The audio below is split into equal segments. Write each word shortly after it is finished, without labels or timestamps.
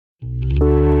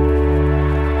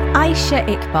Aysha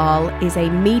Iqbal is a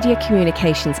media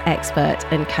communications expert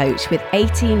and coach with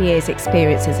 18 years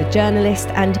experience as a journalist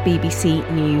and BBC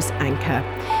News anchor.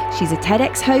 She's a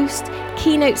TEDx host,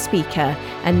 keynote speaker,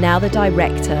 and now the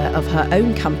director of her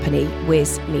own company,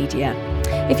 Wiz Media.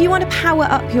 If you want to power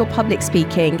up your public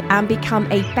speaking and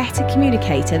become a better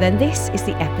communicator, then this is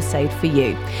the episode for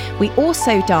you. We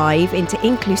also dive into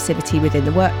inclusivity within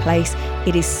the workplace.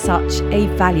 It is such a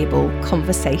valuable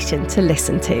conversation to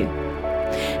listen to.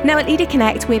 Now at Leader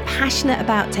Connect, we're passionate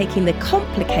about taking the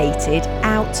complicated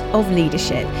out of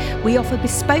leadership. We offer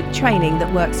bespoke training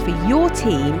that works for your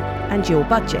team and your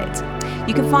budget.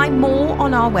 You can find more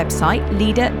on our website,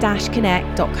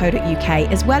 leader-connect.co.uk,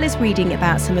 as well as reading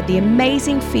about some of the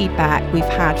amazing feedback we've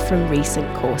had from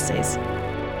recent courses.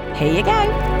 Here you go.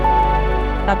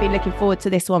 I've been looking forward to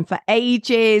this one for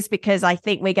ages because I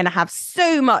think we're going to have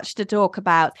so much to talk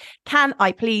about. Can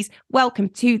I please welcome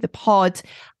to the pod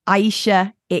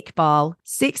Aysha Iqbal,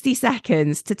 60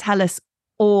 seconds to tell us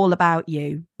all about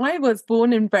you. I was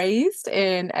born and raised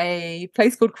in a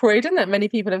place called Croydon that many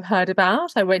people have heard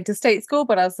about. I went to state school,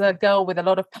 but I was a girl with a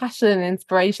lot of passion,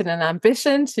 inspiration and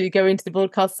ambition to go into the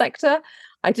broadcast sector.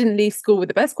 I didn't leave school with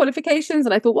the best qualifications.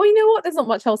 And I thought, well, you know what? There's not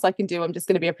much else I can do. I'm just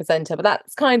going to be a presenter. But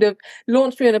that's kind of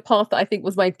launched me on a path that I think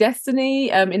was my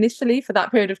destiny initially for that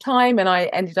period of time. And I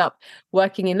ended up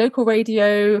working in local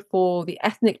radio for the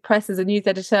Ethnic Press as a news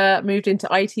editor, moved into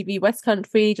ITV West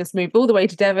Country, just moved all the way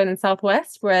to Devon and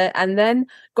Southwest, and then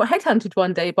got headhunted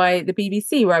one day by the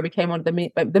BBC, where I became one of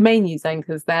the main news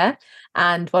anchors there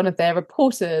and one of their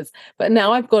reporters. But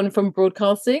now I've gone from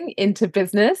broadcasting into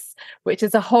business, which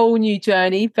is a whole new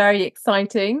journey. Very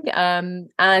exciting,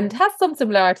 and has some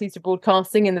similarities to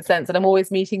broadcasting in the sense that I'm always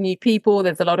meeting new people.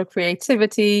 There's a lot of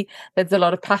creativity. There's a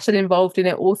lot of passion involved in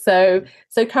it also.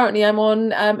 So currently I'm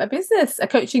on a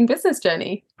coaching business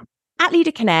journey. At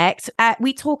Leader Connect,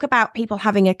 we talk about people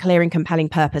having a clear and compelling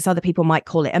purpose. Other people might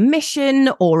call it a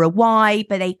mission or a why,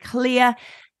 but a clear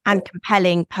and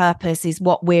compelling purpose is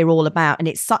what we're all about. And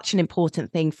it's such an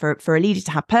important thing for a leader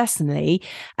to have personally,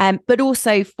 but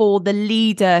also for the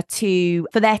leader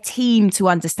for their team to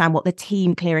understand what the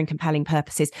team clear and compelling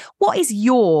purpose is. What is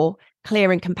your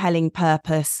clear and compelling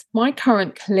purpose? My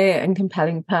current clear and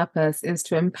compelling purpose is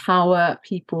to empower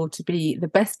people to be the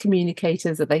best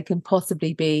communicators that they can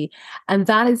possibly be. And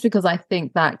that is because I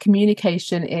think that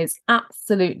communication is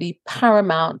absolutely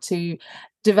paramount to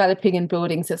developing and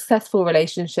building successful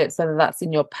relationships, whether that's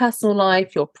in your personal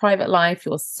life, your private life,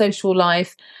 your social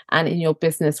life, and in your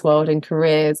business world and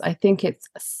careers. I think it's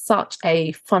such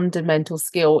a fundamental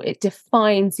skill. It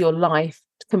defines your life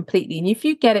completely. And if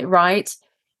you get it right,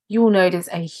 you'll notice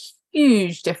a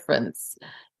huge difference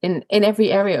in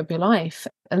every area of your life.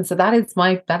 And so that is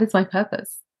my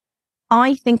purpose.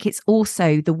 I think it's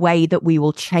also the way that we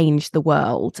will change the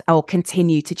world or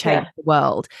continue to change the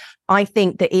world. I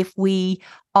think that if we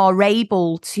are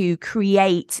able to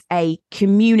create a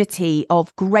community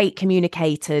of great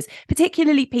communicators,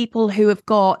 particularly people who have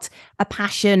got a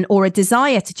passion or a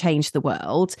desire to change the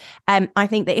world, I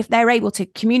think that if they're able to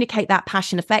communicate that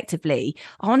passion effectively,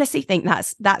 I honestly think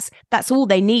that's all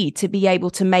they need to be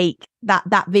able to make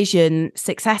that vision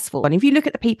successful. And if you look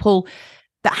at the people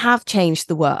that have changed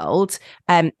the world,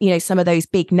 some of those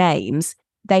big names,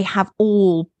 they have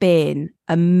all been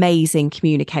amazing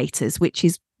communicators, which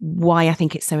is why I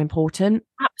think it's so important.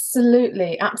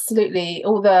 Absolutely.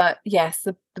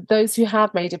 Those who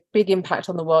have made a big impact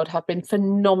on the world have been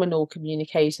phenomenal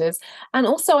communicators. And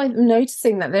also I'm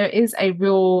noticing that there is a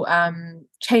real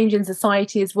change in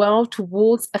society as well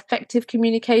towards effective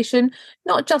communication,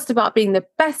 not just about being the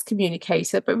best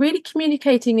communicator, but really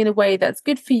communicating in a way that's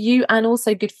good for you and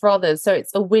also good for others. So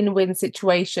it's a win-win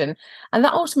situation. And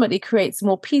that ultimately creates a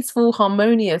more peaceful,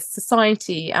 harmonious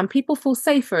society, and people feel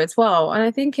safer as well. And I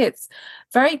think it's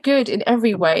very good in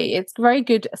every way. It's very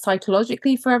good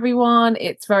psychologically for everyone.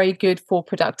 It's very good for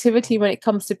productivity when it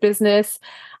comes to business.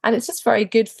 And it's just very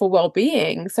good for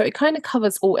well-being. So it kind of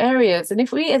covers all areas. And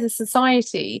if we as a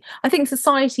society, I think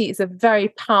society is a very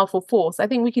powerful force. I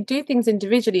think we could do things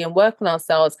individually and work on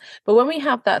ourselves. But when we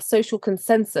have that social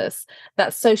consensus,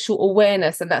 that social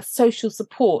awareness and that social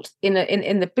support in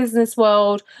the business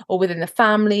world or within the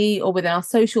family or within our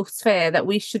social sphere, that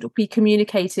we should be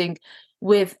communicating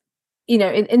with,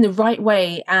 in the right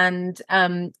way and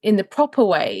in the proper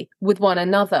way with one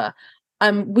another,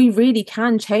 we really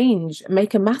can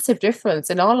make a massive difference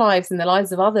in our lives and the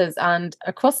lives of others and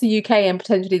across the UK and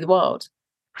potentially the world.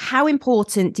 How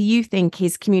important do you think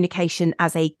is communication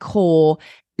as a core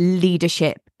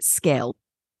leadership skill?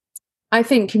 I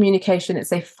think communication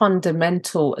is a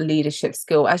fundamental leadership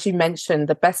skill. As you mentioned,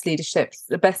 the best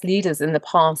leaders in the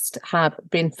past have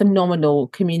been phenomenal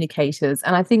communicators.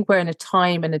 And I think we're in a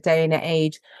time and a day and an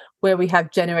age where we have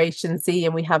Generation Z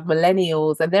and we have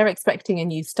millennials, and they're expecting a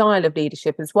new style of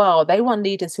leadership as well. They want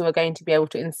leaders who are going to be able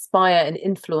to inspire and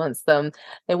influence them.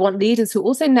 They want leaders who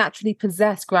also naturally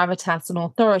possess gravitas and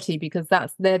authority, because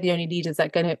they're the only leaders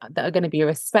that are going to be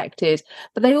respected.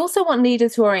 But they also want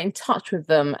leaders who are in touch with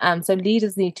them. And so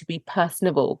leaders need to be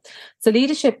personable. So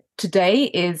leadership today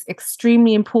is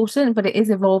extremely important, but it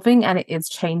is evolving and it is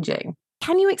changing.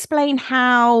 Can you explain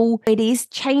how it is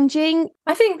changing?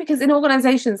 I think because in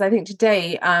organizations, I think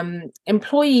today,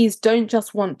 employees don't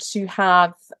just want to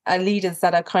have leaders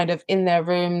that are kind of in their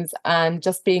rooms and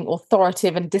just being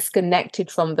authoritative and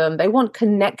disconnected from them. They want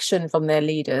connection from their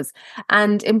leaders.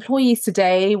 And employees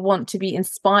today want to be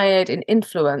inspired and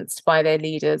influenced by their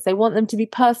leaders. They want them to be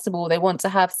personable. They want to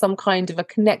have some kind of a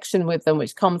connection with them,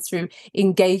 which comes through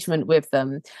engagement with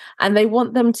them. And they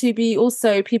want them to be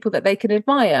also people that they can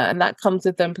admire. And that comes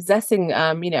with them possessing,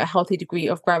 a healthy degree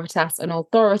of gravitas and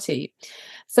authority.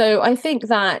 So I think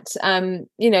that,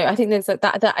 I think there's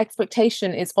that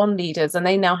expectation is on leaders, and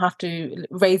they now have to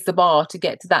raise the bar to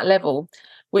get to that level,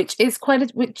 which is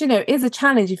is a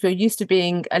challenge. If you're used to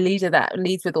being a leader that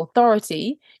leads with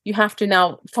authority, you have to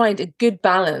now find a good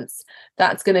balance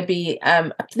that's going to be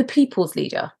the people's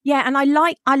leader. Yeah, and I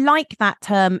like that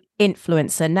term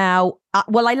influencer. Now,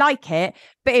 I like it,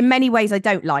 but in many ways I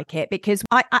don't like it, because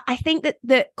I think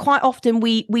that quite often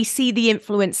we see the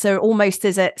influencer almost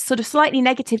as a sort of slightly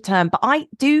negative term. But I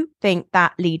do think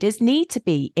that leaders need to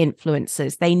be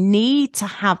influencers. They need to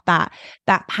have that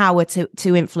power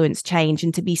to influence change,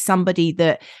 and to be somebody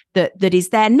that is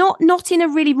there, not in a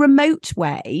really remote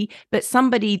way, but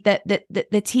somebody that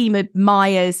the team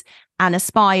admires and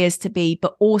aspires to be,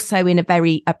 but also in a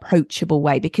very approachable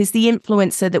way, because the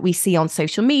influencer that we see on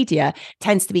social media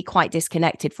tends to be quite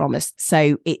disconnected from us.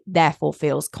 So it therefore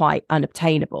feels quite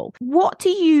unobtainable. What do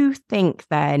you think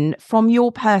then, from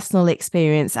your personal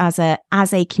experience as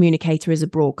a communicator, as a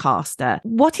broadcaster,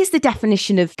 what is the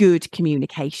definition of good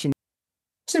communication?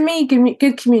 To me,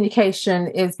 good communication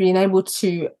is being able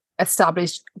to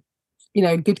establish,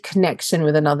 good connection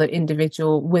with another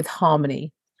individual with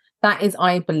harmony. That is,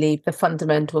 I believe, the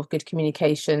fundamental of good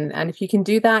communication. And if you can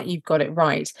do that, you've got it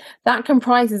right. That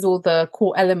comprises all the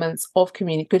core elements of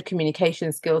good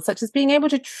communication skills, such as being able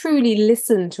to truly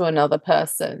listen to another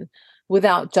person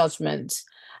without judgment.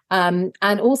 And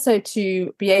also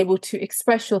to be able to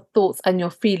express your thoughts and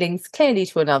your feelings clearly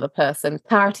to another person.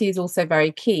 Clarity is also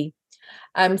very key.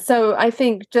 So I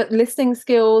think just listening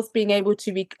skills, being able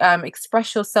to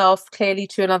express yourself clearly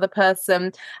to another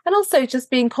person, and also just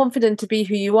being confident to be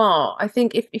who you are. I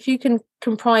think if you can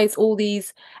comprise all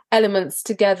these elements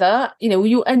together,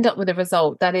 you'll end up with a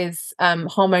result that is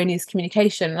harmonious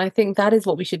communication. And I think that is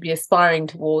what we should be aspiring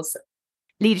towards.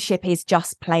 Leadership is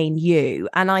just plain you.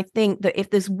 And I think that if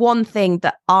there's one thing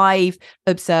that I've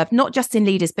observed, not just in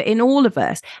leaders, but in all of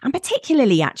us, and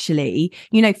particularly actually,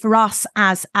 for us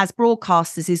as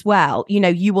broadcasters as well,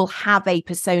 you will have a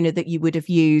persona that you would have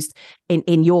used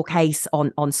in your case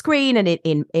on screen, and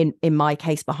in my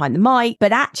case behind the mic.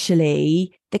 But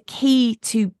actually, the key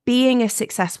to being a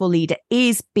successful leader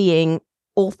is being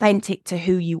authentic to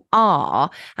who you are.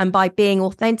 And by being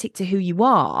authentic to who you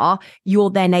are, you're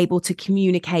then able to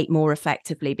communicate more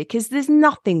effectively, because there's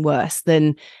nothing worse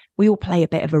than, we all play a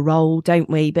bit of a role, don't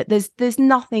we? But there's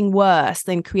nothing worse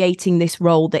than creating this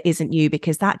role that isn't you,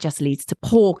 because that just leads to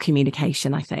poor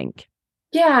communication, I think.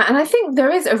 Yeah, and I think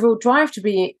there is a real drive to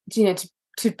be,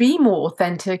 to be more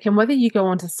authentic. And whether you go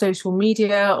onto social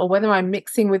media or whether I'm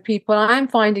mixing with people, I'm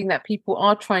finding that people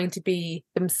are trying to be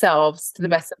themselves to the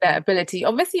best of their ability.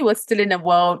 Obviously, we're still in a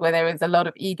world where there is a lot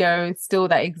of ego still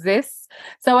that exists.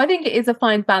 So I think it is a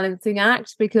fine balancing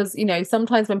act, because,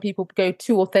 sometimes when people go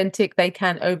too authentic, they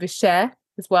can overshare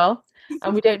as well.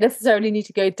 And we don't necessarily need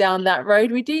to go down that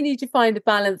road. We do need to find a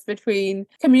balance between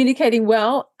communicating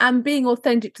well and being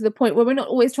authentic to the point where we're not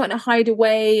always trying to hide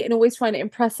away and always trying to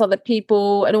impress other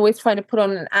people and always trying to put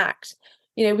on an act.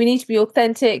 We need to be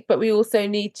authentic, but we also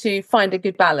need to find a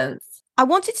good balance. I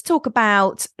wanted to talk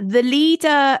about the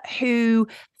leader who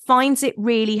finds it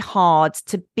really hard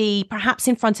to be perhaps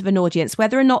in front of an audience,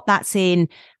 whether or not that's in,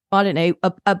 I don't know,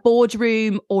 a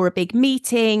boardroom or a big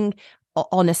meeting,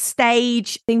 on a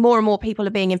stage. I think more and more people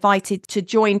are being invited to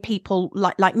join people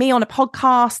like me on a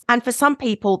podcast. And for some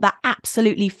people, that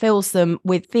absolutely fills them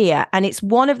with fear. And it's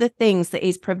one of the things that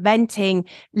is preventing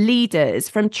leaders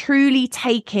from truly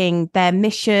taking their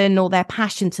mission or their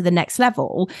passion to the next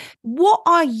level. What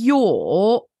are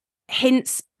your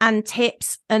hints and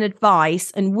tips and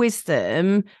advice and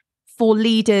wisdom for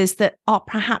leaders that are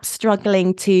perhaps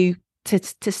struggling to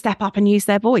step up and use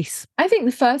their voice? I think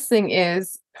the first thing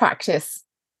is practice.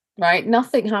 Right?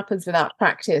 Nothing happens without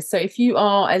practice. So if you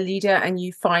are a leader and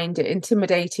you find it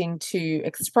intimidating to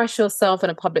express yourself on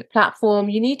a public platform,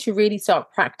 you need to really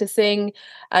start practicing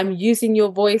using your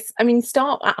voice. I mean,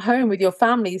 start at home with your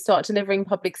family, start delivering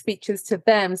public speeches to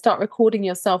them, start recording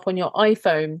yourself on your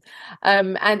iPhone.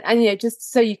 And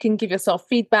just so you can give yourself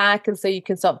feedback and so you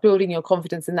can start building your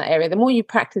confidence in that area. The more you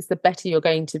practice, the better you're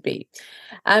going to be.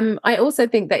 I also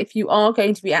think that if you are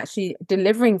going to be actually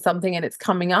delivering something and it's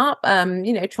coming up,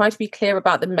 try to be clear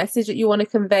about the message that you want to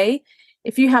convey.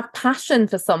 If you have passion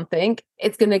for something,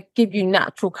 it's going to give you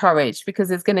natural courage because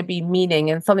there's going to be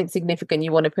meaning and something significant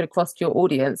you want to put across to your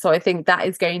audience. So I think that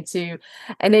is going to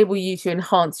enable you to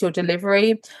enhance your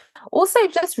delivery. Also,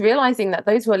 just realizing that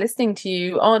those who are listening to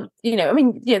you aren't,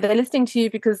 they're listening to you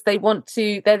because they're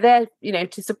there,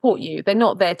 to support you. They're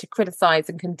not there to criticize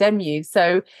and condemn you.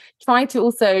 So try to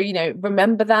also,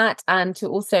 remember that and to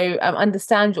also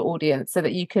understand your audience so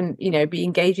that you can, be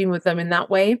engaging with them in that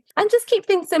way. And just keep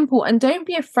things simple and don't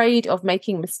be afraid of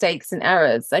making mistakes and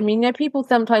errors. I mean, people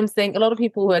sometimes think, a lot of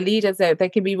people who are leaders, they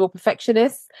can be real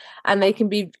perfectionists and they can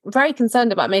be very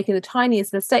concerned about making the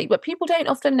tiniest mistake, but people don't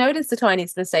often notice the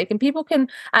tiniest mistake. And people can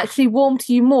actually warm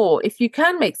to you more if you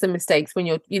can make some mistakes when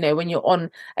you're on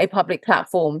a public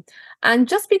platform, and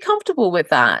just be comfortable with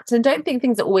that. And don't think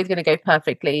things are always going to go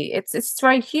perfectly. It's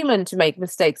very human to make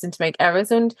mistakes and to make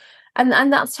errors, and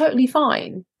that's totally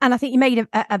fine. And I think you made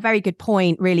a very good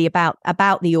point really about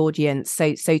the audience.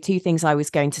 So two things I was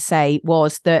going to say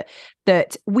was that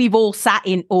we've all sat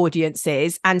in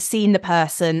audiences and seen the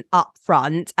person up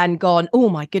front and gone, oh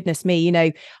my goodness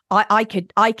me, I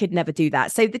could never do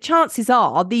that. So the chances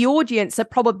are the audience are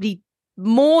probably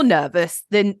more nervous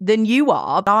than you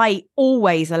are. I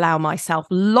always allow myself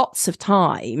lots of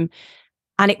time.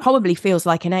 And it probably feels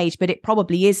like an age, but it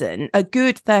probably isn't. A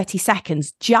good 30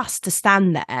 seconds just to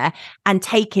stand there and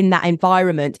take in that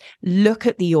environment, look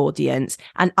at the audience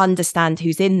and understand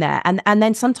who's in there. And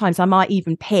then sometimes I might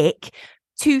even pick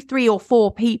 2, 3 or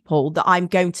 4 people that I'm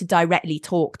going to directly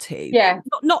talk to. Yeah.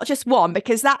 Not just one,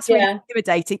 because that's really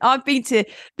intimidating.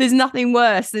 There's nothing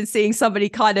worse than seeing somebody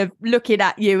kind of looking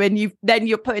at you and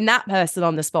you're putting that person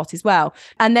on the spot as well.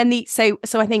 And then so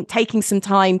I think taking some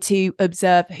time to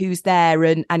observe who's there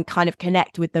and kind of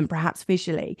connect with them perhaps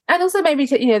visually. And also maybe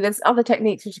there's other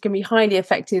techniques which can be highly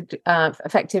effective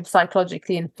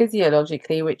psychologically and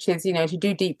physiologically, which is, to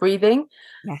do deep breathing.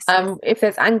 Yes. If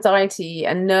there's anxiety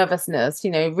and nervousness,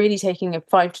 really taking a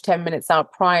 5 to 10 minutes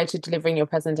out prior to delivering your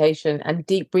presentation and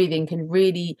deep breathing can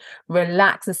really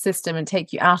relax the system and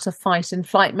take you out of fight and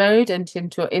flight mode and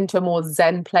into a more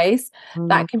zen place.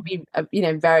 That can be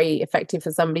very effective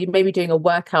for somebody. Maybe doing a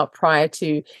workout prior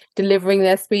to delivering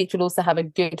their speech will also have a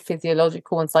good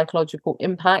physiological and psychological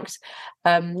impact.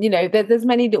 There's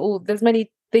many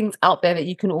things out there that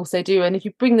you can also do, and if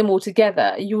you bring them all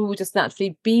together, you will just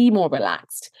naturally be more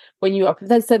relaxed when you are.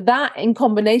 So that, in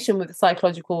combination with the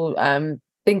psychological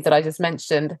things that I just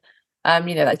mentioned,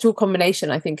 that dual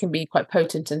combination, I think, can be quite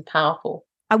potent and powerful.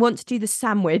 I want to do the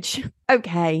sandwich.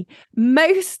 Okay,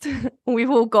 we've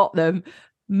all got them.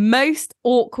 Most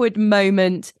awkward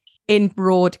moment in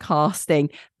broadcasting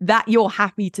that you're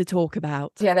happy to talk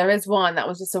about? Yeah, there is one that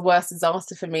was just a worst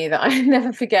disaster for me that I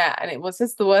never forget, and it was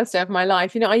just the worst day of my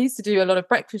life. I used to do a lot of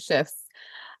breakfast shifts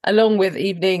along with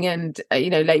evening and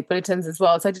late bulletins as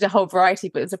well, so I did a whole variety,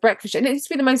 but it was a breakfast shift, and it used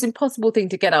to be the most impossible thing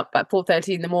to get up at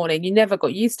 4:30 in the morning. You never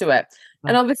got used to it.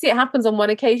 And obviously it happens on one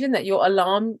occasion that your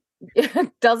alarm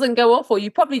doesn't go off, or you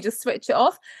probably just switch it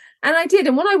off. And I did,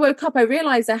 and when I woke up I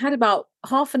realized I had about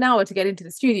half an hour to get into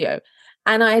the studio,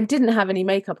 and I didn't have any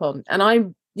makeup on, and I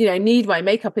need my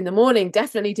makeup in the morning,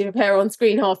 definitely to appear on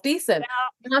screen half decent. Yeah.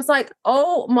 And I was like,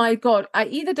 oh my God, I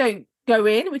either don't go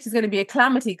in, which is going to be a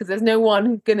calamity because there's no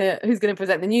one who's gonna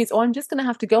present the news, or I'm just going to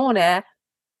have to go on air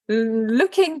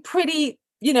looking pretty,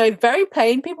 very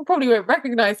plain. People probably won't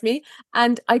recognize me.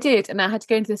 And I did, and I had to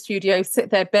go into the studio,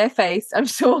 sit there barefaced. I'm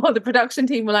sure the production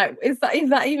team were like, is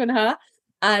that even her?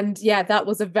 And yeah, that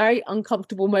was a very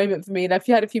uncomfortable moment for me. And if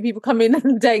you had a few people come in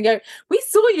the day and go, we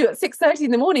saw you at 6:30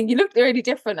 in the morning, you looked really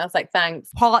different. I was like,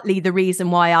 thanks. Partly the reason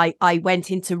why I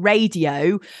went into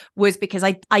radio was because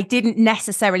I didn't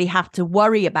necessarily have to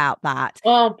worry about that.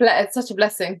 Oh, it's such a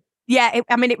blessing. Yeah,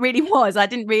 it really was. I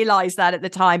didn't realise that at the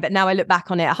time, but now I look back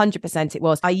on it, 100% it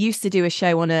was. I used to do a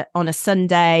show on a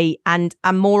Sunday, and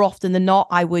more often than not,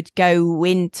 I would go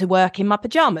into work in my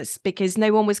pajamas because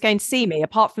no one was going to see me,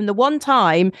 apart from the one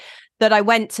time that I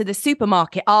went to the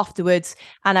supermarket afterwards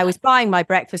and I was buying my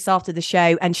breakfast after the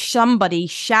show and somebody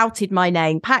shouted my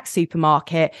name, Pack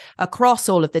Supermarket, across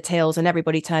all of the tills, and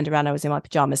everybody turned around. I was in my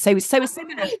pajamas. So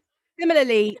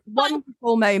similarly,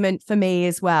 wonderful moment for me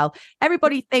as well.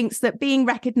 Everybody thinks that being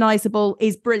recognizable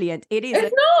is brilliant. It is.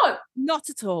 It's not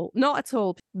at all. Not at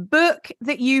all. Book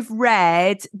that you've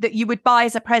read that you would buy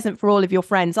as a present for all of your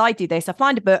friends. I do this. I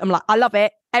find a book. I'm like, I love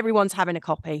it. Everyone's having a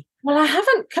copy. Well, I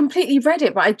haven't completely read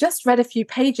it, but I just read a few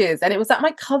pages, and it was at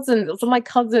my cousin's. It was on my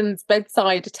cousin's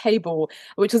bedside table,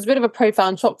 which was a bit of a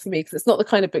profound shock for me because it's not the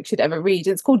kind of book she'd ever read.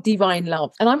 It's called Divine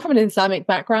Love, and I'm from an Islamic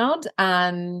background,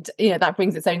 and that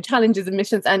brings its own challenges and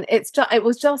missions. And it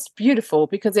was just beautiful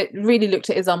because it really looked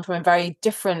at Islam from a very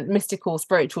different, mystical,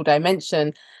 spiritual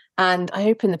dimension. And I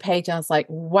opened the page and I was like,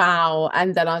 wow.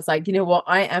 And then I was like, you know what?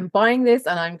 I am buying this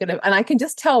and I can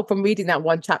just tell from reading that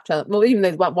one chapter, well, even though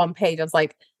it's one page, I was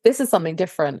like, this is something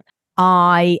different.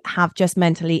 I have just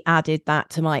mentally added that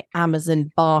to my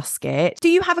Amazon basket. Do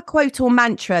you have a quote or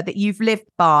mantra that you've lived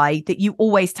by that you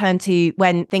always turn to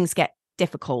when things get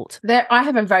difficult? I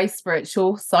have a very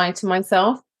spiritual side to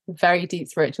myself, very deep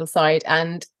spiritual side.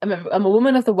 And I'm a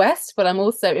woman of the West, but I'm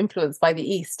also influenced by the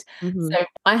East. Mm-hmm. So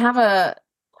I have a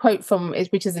quote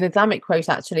which is an Islamic quote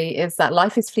actually, is that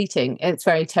life is fleeting, it's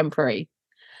very temporary.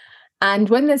 And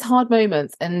when there's hard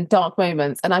moments and dark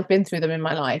moments, and I've been through them in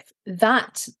my life,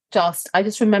 I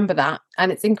just remember that.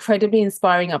 And it's incredibly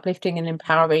inspiring, uplifting and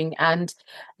empowering, and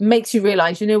makes you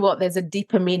realize, you know what, there's a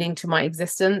deeper meaning to my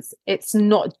existence. It's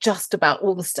not just about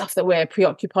all the stuff that we're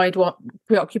preoccupied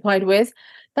with.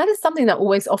 That is something that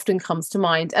always often comes to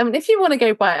mind. And if you want to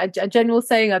go by a general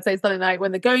saying, I'd say something like,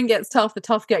 when the going gets tough, the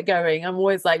tough get going. I'm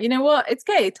always like, you know what? It's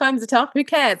okay. Times are tough. Who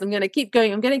cares? I'm going to keep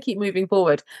going. I'm going to keep moving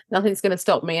forward. Nothing's going to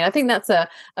stop me. And I think that's a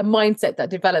mindset that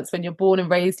develops when you're born and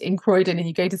raised in Croydon and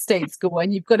you go to state school,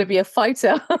 and you've got to be a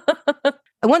fighter.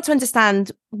 I want to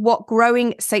understand what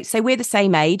growing, so we're the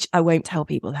same age. I won't tell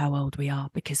people how old we are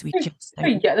because we just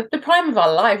don't. Yeah, the prime of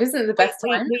our life, isn't it the best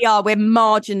time? We're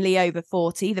marginally over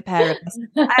 40, the pair of us.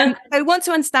 I want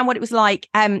to understand what it was like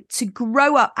to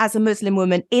grow up as a Muslim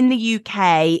woman in the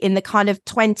UK in the kind of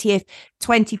 20th,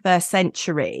 21st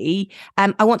century.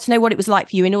 I want to know what it was like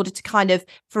for you in order to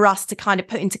for us to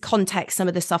put into context some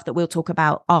of the stuff that we'll talk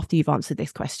about after you've answered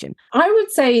this question. I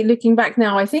would say, looking back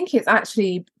now, I think it's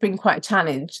actually been quite a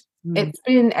challenge. It's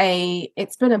been a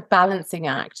balancing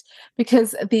act,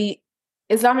 because the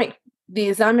Islamic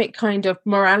kind of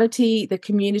morality, the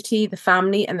community, the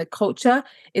family, and the culture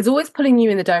is always pulling you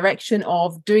in the direction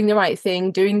of doing the right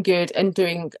thing, doing good, and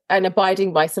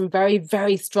abiding by some very,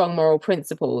 very strong moral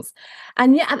principles.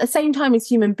 And yet, at the same time, as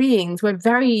human beings, we're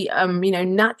very,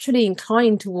 naturally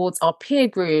inclined towards our peer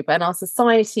group and our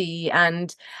society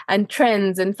and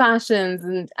trends and fashions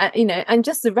and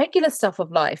just the regular stuff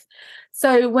of life.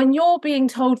 So when you're being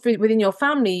told within your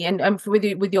family and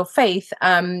with your faith,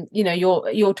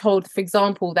 you're told, for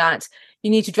example, that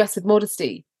you need to dress with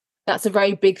modesty. That's a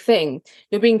very big thing.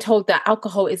 You're being told that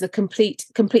alcohol is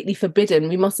completely forbidden.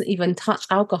 We mustn't even touch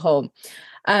alcohol.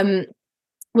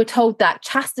 We're told that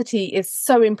chastity is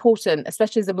so important,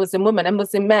 especially as a Muslim woman, and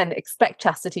Muslim men expect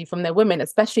chastity from their women,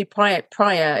 especially prior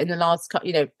in the last,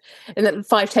 in the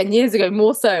 5-10 years ago,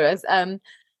 more so as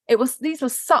these were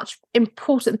such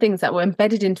important things that were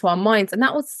embedded into our minds, and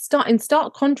that was in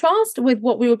stark contrast with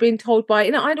what we were being told by.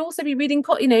 I'd also be reading,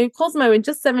 Cosmo and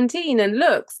Just 17 and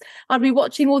Looks. I'd be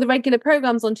watching all the regular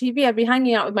programs on TV. I'd be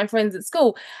hanging out with my friends at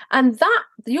school, and that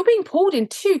you're being pulled in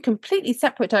two completely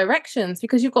separate directions,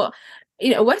 because you've got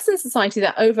a Western society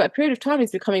that over a period of time is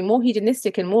becoming more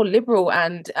hedonistic and more liberal,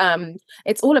 and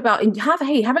it's all about have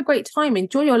a great time,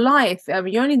 enjoy your life.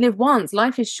 You only live once,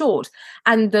 life is short.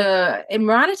 And the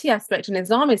immorality aspect in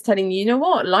Islam is telling you know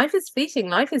what, life is fleeting,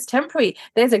 life is temporary.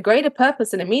 There's a greater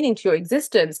purpose and a meaning to your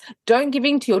existence. Don't give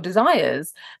in to your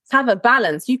desires. Have a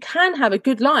balance. You can have a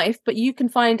good life, but you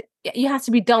have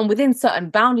to be done within certain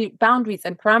boundaries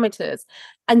and parameters.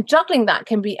 And juggling that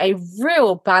can be a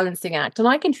real balancing act. And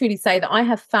I can truly say that I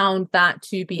have found that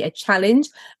to be a challenge,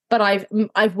 but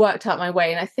I've worked out my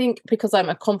way. And I think because I'm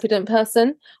a confident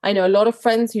person, I know a lot of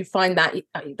friends who find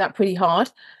that pretty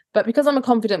hard. But because I'm a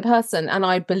confident person and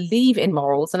I believe in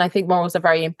morals, and I think morals are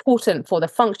very important for the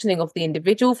functioning of the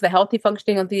individual, for the healthy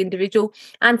functioning of the individual,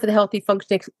 and for the healthy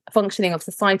functioning of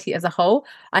society as a whole.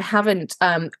 I haven't,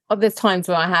 there's times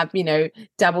where I have,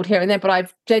 dabbled here and there, but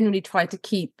I've genuinely tried to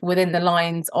keep within the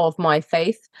lines of my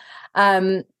faith.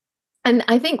 And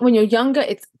I think when you're younger,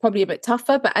 it's probably a bit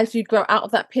tougher. But as you grow out of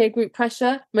that peer group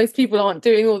pressure, most people aren't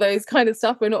doing all those kind of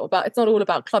stuff. It's not all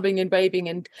about clubbing and raving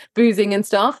and boozing and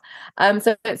stuff.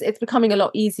 So it's becoming a lot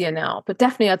easier now. But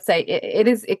definitely, I'd say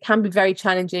it can be very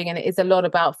challenging, and it is a lot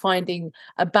about finding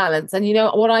a balance. And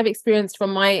what I've experienced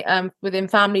from my within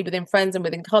family, within friends, and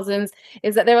within cousins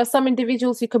is that there are some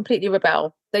individuals who completely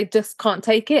rebel. They just can't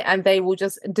take it, and they will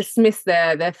just dismiss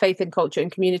their faith and culture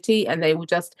and community, and they will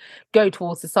just go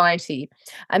towards society.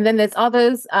 And then there's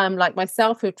others like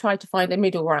myself who've tried to find a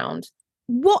middle ground.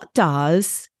 What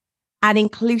does an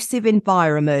inclusive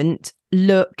environment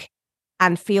look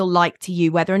and feel like to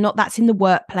you, whether or not that's in the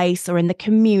workplace or in the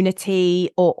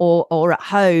community or at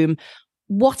home?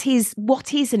 What is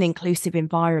an inclusive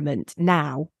environment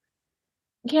now?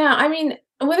 Yeah, I mean,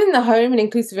 within the home, an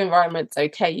inclusive environment's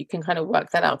okay. You can kind of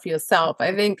work that out for yourself.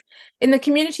 I think in the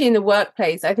community, in the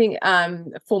workplace, I think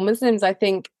for Muslims, I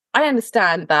think I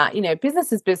understand that,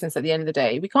 business is business at the end of the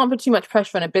day. We can't put too much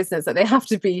pressure on a business that they have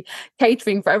to be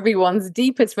catering for everyone's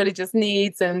deepest religious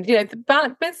needs. And,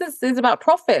 the business is about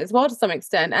profit as well to some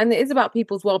extent. And it is about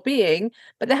people's well-being,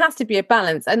 but there has to be a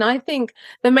balance. And I think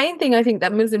the main thing I think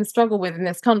that Muslims struggle with in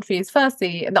this country is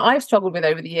firstly, that I've struggled with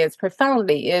over the years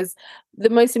profoundly, is the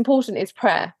most important is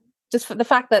prayer. Just for the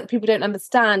fact that people don't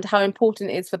understand how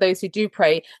important it is for those who do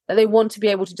pray, that they want to be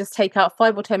able to just take out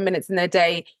 5 or 10 minutes in their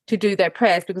day to do their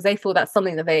prayers because they feel that's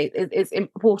something that is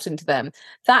important to them.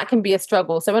 That can be a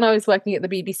struggle. So when I was working at the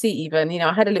BBC, even,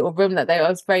 I had a little room that I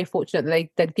was very fortunate that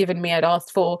they'd given me, I'd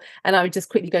asked for, and I would just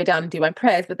quickly go down and do my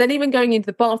prayers. But then even going into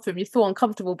the bathroom, you feel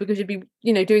uncomfortable because you'd be,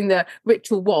 doing the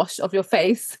ritual wash of your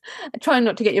face, trying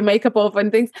not to get your makeup off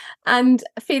and things, and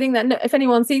feeling that if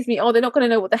anyone sees me, they're not going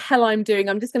to know what the hell I'm doing.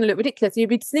 I'm just going to look ridiculous. You'd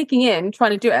be sneaking in,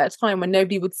 trying to do it at a time when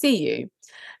nobody would see you.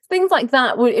 Things like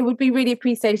that would be really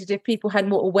appreciated if people had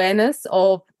more awareness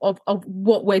of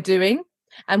what we're doing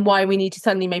and why we need to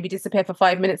suddenly maybe disappear for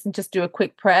 5 minutes and just do a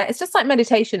quick prayer. It's just like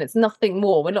meditation. It's nothing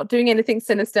more. We're not doing anything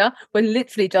sinister. We're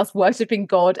literally just worshipping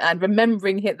God and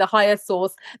remembering the higher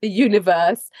source, the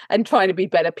universe, and trying to be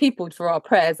better people through our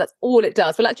prayers. That's all it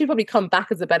does. We'll actually probably come back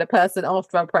as a better person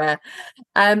after our prayer.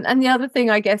 And the other thing,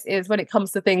 I guess, is when it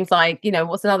comes to things like,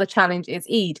 what's another challenge is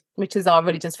Eid, which is our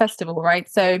religious festival, right?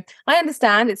 So I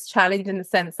understand it's challenged in the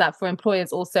sense that for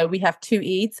employers also, we have 2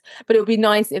 Eids, but it would be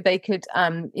nice if they could,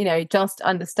 just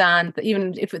understand that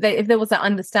even if there was that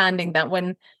understanding that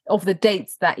when of the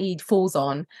dates that Eid falls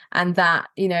on, and that,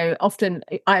 often,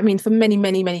 I mean, for many,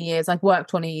 many, many years, I've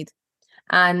worked on Eid.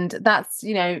 And that's,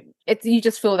 you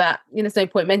just feel that, there's no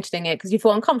point mentioning it because you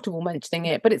feel uncomfortable mentioning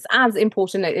it, but it's as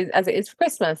important as it is for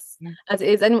Christmas, as it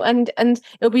is. And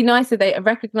it'll be nice if they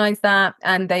recognize that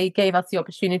and they gave us the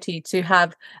opportunity to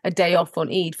have a day off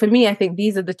on Eid. For me, I think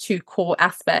these are the 2 core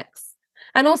aspects.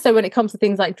 And also when it comes to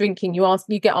things like drinking,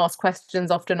 you get asked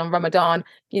questions often on Ramadan.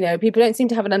 People don't seem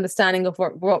to have an understanding of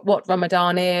what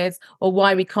Ramadan is or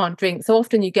why we can't drink. So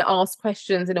often you get asked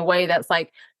questions in a way that's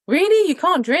like, really, you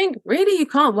can't drink? Really, you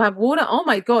can't have water? Oh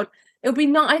my God. It'll be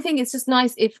not. I think it's just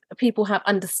nice if people have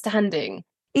understanding.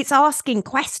 It's asking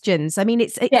questions. I mean,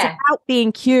 it's about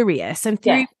being curious, and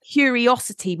through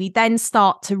curiosity, we then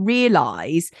start to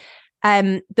realize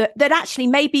that actually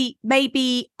maybe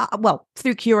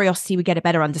through curiosity we get a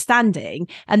better understanding,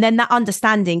 and then that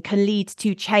understanding can lead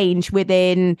to change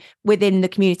within the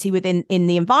community, in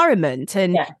the environment.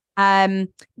 And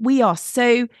we are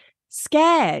so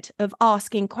scared of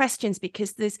asking questions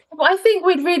because I think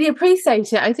we'd really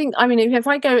appreciate it. I mean, if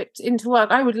I go into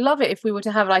work, I would love it if we were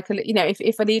to have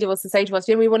if a leader was to say to us,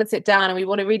 we want to sit down and we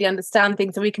want to really understand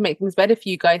things so we can make things better for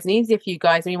you guys and easier for you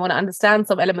guys, and we want to understand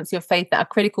some elements of your faith that are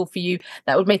critical for you,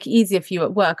 that would make it easier for you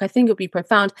at work. I think it would be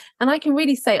profound. And I can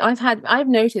really say I've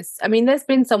noticed, I mean, there's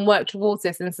been some work towards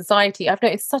this in society. I've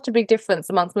noticed such a big difference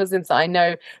amongst Muslims that I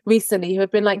know recently who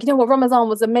have been like, Ramadan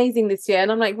was amazing this year.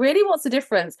 And I'm like, really, what's the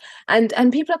difference? And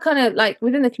people are kind of like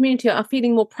within the community are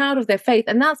feeling more proud of their faith,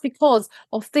 and that's because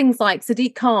of things like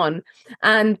Sadiq Khan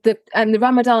and the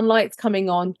Ramadan lights coming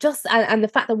on, and the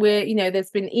fact that we're there's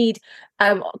been Eid,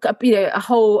 a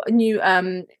whole new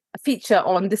feature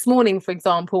on this morning, for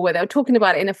example, where they were talking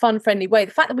about it in a fun, friendly way.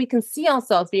 The fact that we can see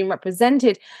ourselves being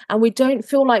represented and we don't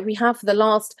feel like we have for the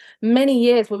last many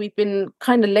years, where we've been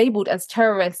kind of labeled as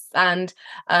terrorists and,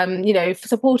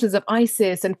 supporters of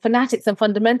ISIS and fanatics and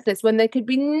fundamentalists, when there could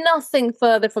be nothing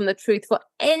further from the truth for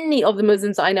any of the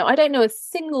Muslims I know. I don't know a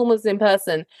single Muslim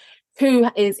person who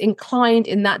is inclined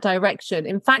in that direction.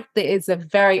 In fact, it is the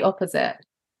very opposite.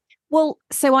 Well,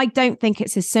 so I don't think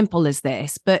it's as simple as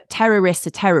this, but terrorists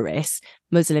are terrorists,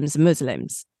 Muslims are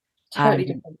Muslims. Totally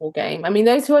different ball game. I mean,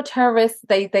 those who are terrorists,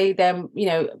 they're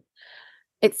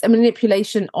it's a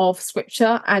manipulation of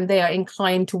scripture, and they are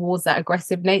inclined towards that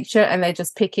aggressive nature, and they're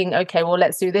just picking, okay, well,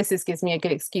 let's do this. This gives me a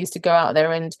good excuse to go out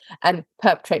there and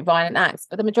perpetrate violent acts.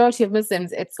 But the majority of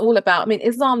Muslims, it's all about, I mean,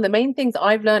 Islam, the main things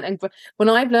I've learned, and when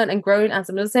I've learned and grown as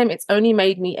a Muslim, it's only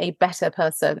made me a better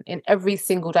person in every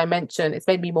single dimension. It's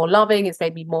made me more loving. It's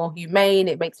made me more humane.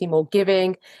 It makes me more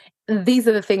giving. These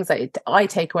are the things that I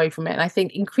take away from it. And I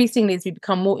think increasingly, as we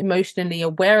become more emotionally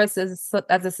aware as a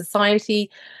society,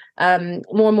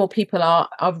 more and more people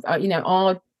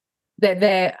are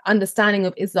their understanding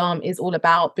of Islam is all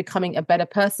about becoming a better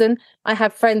person. I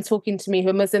have friends talking to me who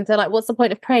are Muslims. They're like, what's the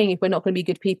point of praying if we're not going to be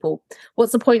good people?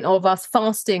 What's the point of us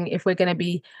fasting if we're going to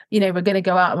be, we're going to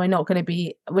go out and we're not going to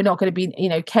be,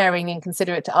 caring and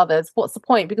considerate to others? What's the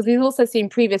point? Because we've also seen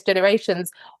previous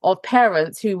generations of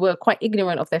parents who were quite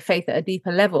ignorant of their faith at a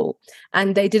deeper level,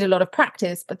 and they did a lot of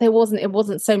practice, but it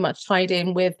wasn't so much tied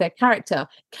in with their character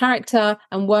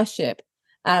and worship.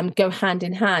 Go hand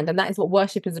in hand, and that is what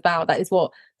worship is about. That is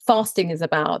what fasting is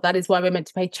about. That is why we're meant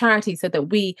to pay charity, so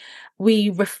that we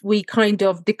kind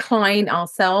of decline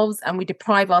ourselves and we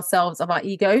deprive ourselves of our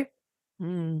ego,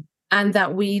 and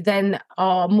that we then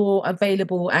are more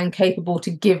available and capable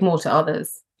to give more to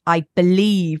others. I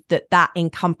believe that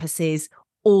encompasses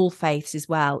all faiths as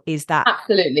well. Is that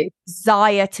absolutely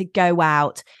desire to go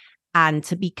out and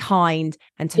to be kind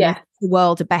and to make the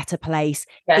world a better place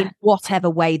in whatever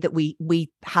way that we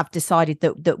have decided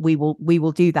that we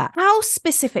will do that. How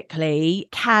specifically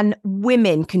can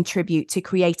women contribute to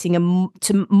creating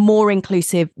to more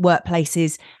inclusive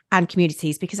workplaces and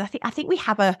communities? Because I think we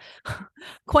have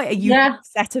quite a unique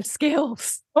set of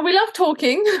skills. Well, we love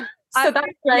talking. So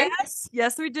that's great.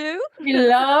 Yes, we do. We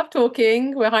love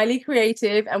talking. We're highly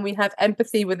creative, and we have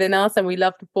empathy within us, and we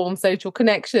love to form social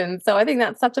connections. So I think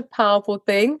that's such a powerful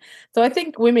thing. So I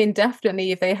think women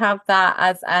definitely, if they have that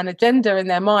as an agenda in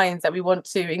their minds, that we want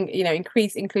to,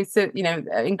 increase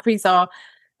our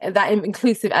that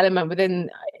inclusive element within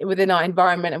our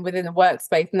environment and within the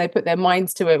workspace, and they put their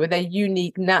minds to it with their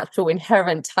unique, natural,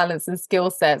 inherent talents and skill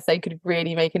sets, they could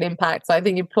really make an impact. So I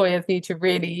think employers need to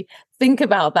really think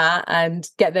about that and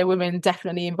get their women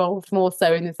definitely involved more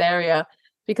so in this area,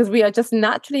 because we are just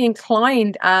naturally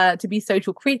inclined to be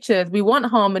social creatures. We want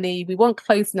harmony, we want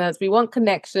closeness, we want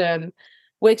connection.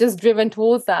 We're just driven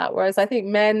towards that. Whereas I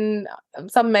think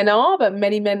some men are, but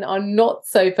many men are not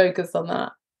so focused on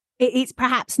that. It's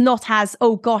perhaps not as,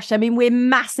 we're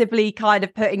massively kind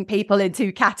of putting people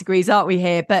into categories, aren't we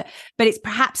here? But it's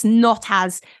perhaps not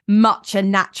as much a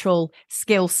natural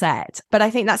skill set. But I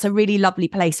think that's a really lovely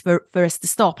place for us to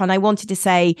stop. And I wanted to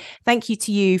say thank you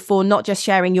to you for not just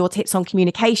sharing your tips on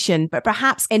communication, but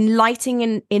perhaps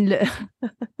enlightening enlightening.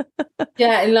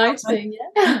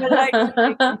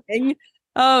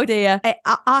 Oh dear.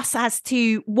 Us as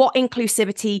to what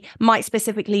inclusivity might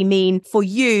specifically mean for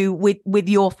you with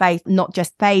your faith, not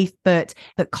just faith, but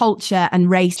culture and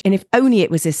race. And if only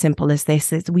it was as simple as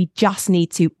this, is we just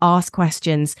need to ask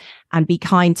questions and be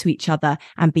kind to each other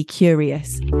and be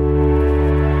curious.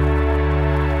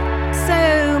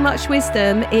 So much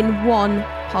wisdom in one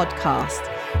podcast.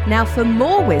 Now, for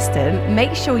more wisdom,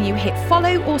 make sure you hit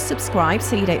follow or subscribe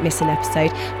so you don't miss an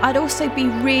episode. I'd also be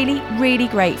really, really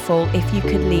grateful if you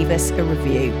could leave us a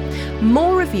review.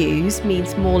 More reviews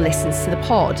means more listens to the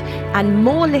pod, and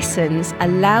more listens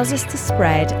allows us to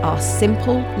spread our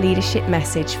simple leadership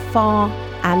message far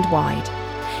and wide.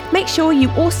 Make sure you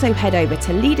also head over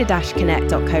to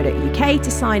leader-connect.co.uk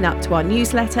to sign up to our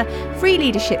newsletter, Free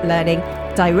Leadership Learning,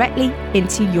 directly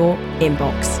into your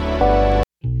inbox.